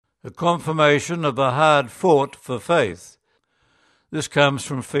A confirmation of a hard fought for faith. This comes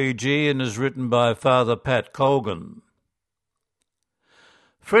from Fiji and is written by Father Pat Colgan.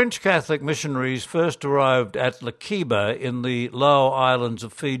 French Catholic missionaries first arrived at Lakiba in the Lau Islands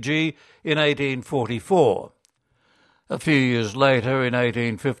of Fiji in 1844. A few years later, in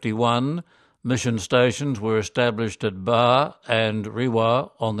 1851, mission stations were established at Ba and Rewa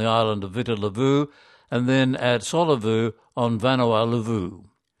on the island of Viti Levu, and then at Solavu on Vanuatu.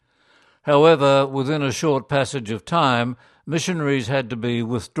 However, within a short passage of time, missionaries had to be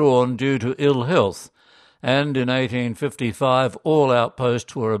withdrawn due to ill health, and in 1855 all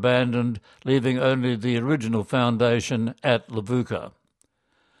outposts were abandoned, leaving only the original foundation at Levuka.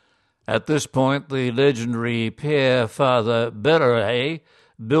 At this point, the legendary Père Father Bereret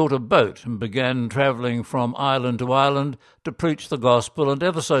built a boat and began travelling from island to island to preach the gospel, and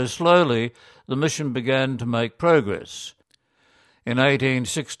ever so slowly the mission began to make progress. In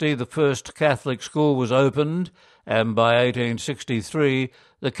 1860 the first Catholic school was opened, and by 1863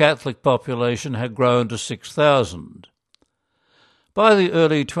 the Catholic population had grown to 6,000. By the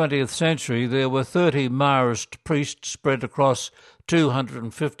early 20th century there were 30 Marist priests spread across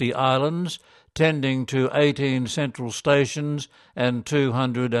 250 islands, tending to 18 central stations and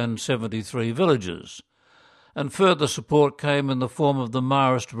 273 villages. And further support came in the form of the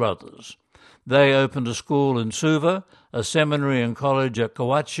Marist brothers. They opened a school in Suva, a seminary and college at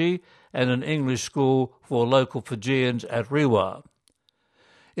Kawachi, and an English school for local Fijians at Rewa.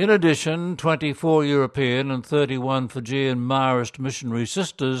 In addition, 24 European and 31 Fijian Marist missionary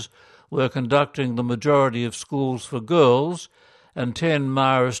sisters were conducting the majority of schools for girls, and 10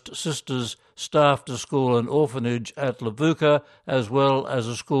 Marist sisters staffed a school and orphanage at Levuka as well as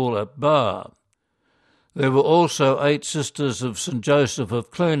a school at Ba. There were also 8 sisters of St. Joseph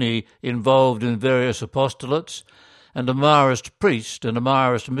of Cluny involved in various apostolates, and a Marist priest and a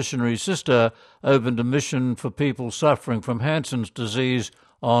Marist missionary sister opened a mission for people suffering from Hansen's disease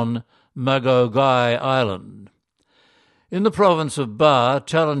on Magogai Island. In the province of Ba,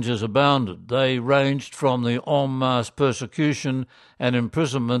 challenges abounded. They ranged from the en masse persecution and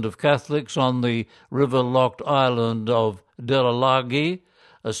imprisonment of Catholics on the river-locked island of Delalagi,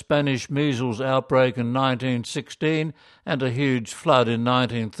 a Spanish measles outbreak in 1916 and a huge flood in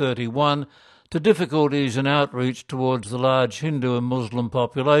 1931, to difficulties in outreach towards the large Hindu and Muslim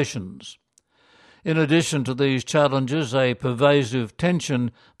populations. In addition to these challenges, a pervasive tension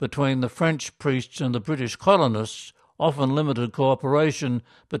between the French priests and the British colonists often limited cooperation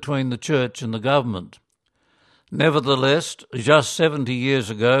between the church and the government. Nevertheless, just 70 years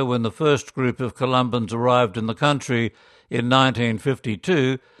ago, when the first group of Columbans arrived in the country in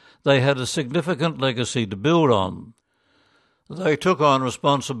 1952, they had a significant legacy to build on. They took on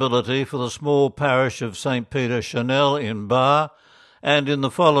responsibility for the small parish of St. Peter Chanel in Ba, and in the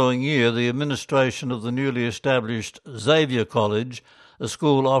following year the administration of the newly established Xavier College, a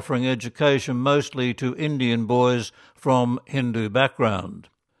school offering education mostly to Indian boys from Hindu background.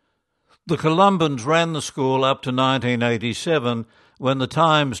 The Columbans ran the school up to 1987, when the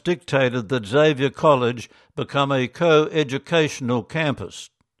times dictated that Xavier College become a co-educational campus.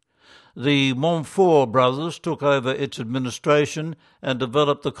 The Montfort brothers took over its administration and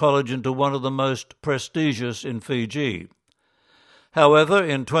developed the college into one of the most prestigious in Fiji. However,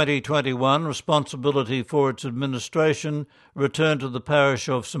 in 2021, responsibility for its administration returned to the parish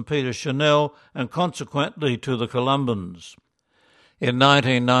of St. Peter Chanel and consequently to the Columbans. In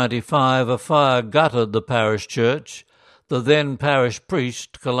 1995, a fire gutted the parish church. The then parish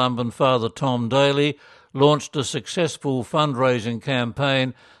priest, Columban Father Tom Daly, launched a successful fundraising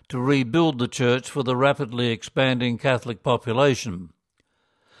campaign to rebuild the church for the rapidly expanding Catholic population.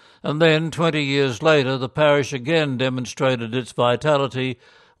 And then, 20 years later, the parish again demonstrated its vitality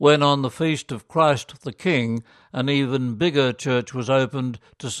when on the Feast of Christ the King, an even bigger church was opened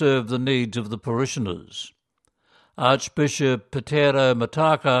to serve the needs of the parishioners. Archbishop Petero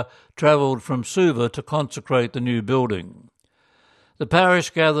Mataka travelled from Suva to consecrate the new building. The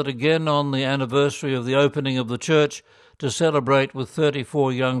parish gathered again on the anniversary of the opening of the church to celebrate with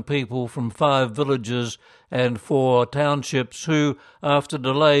 34 young people from 5 villages and 4 townships who, after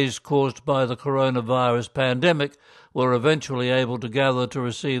delays caused by the coronavirus pandemic, were eventually able to gather to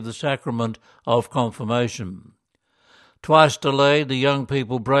receive the sacrament of confirmation. Twice delayed, the young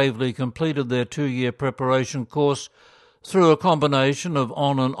people bravely completed their 2-year preparation course through a combination of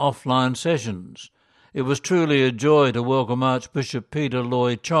on- and offline sessions. It was truly a joy to welcome Archbishop Peter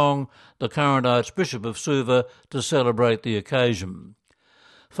Loy Chong, the current Archbishop of Suva, to celebrate the occasion.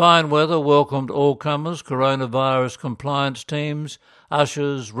 Fine weather welcomed all comers, coronavirus compliance teams,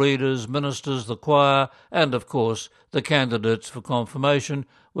 ushers, readers, ministers, the choir, and, of course, the candidates for confirmation,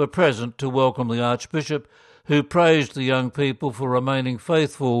 were present to welcome the Archbishop, who praised the young people for remaining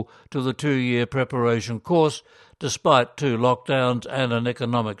faithful to the 2-year preparation course despite 2 lockdowns and an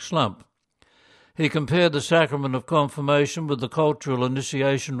economic slump. He compared the sacrament of confirmation with the cultural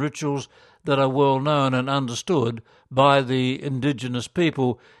initiation rituals that are well known and understood by the indigenous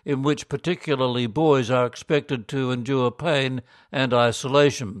people, in which particularly boys are expected to endure pain and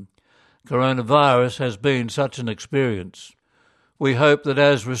isolation. Coronavirus has been such an experience. We hope that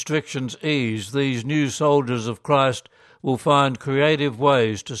as restrictions ease, these new soldiers of Christ will find creative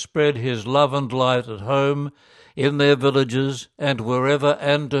ways to spread his love and light at home, in their villages, and wherever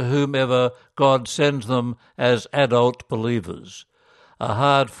and to whomever God sends them as adult believers. A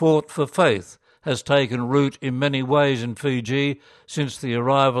hard fought for faith has taken root in many ways in Fiji since the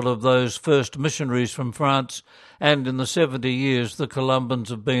arrival of those first missionaries from France, and in the 70 years the Columbans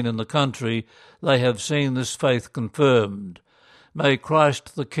have been in the country, they have seen this faith confirmed. May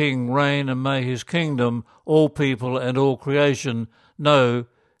Christ the King reign, and may his kingdom, all people and all creation, know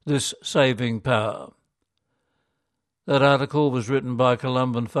this saving power. That article was written by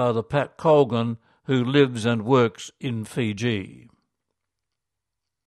Columban Father Pat Colgan, who lives and works in Fiji.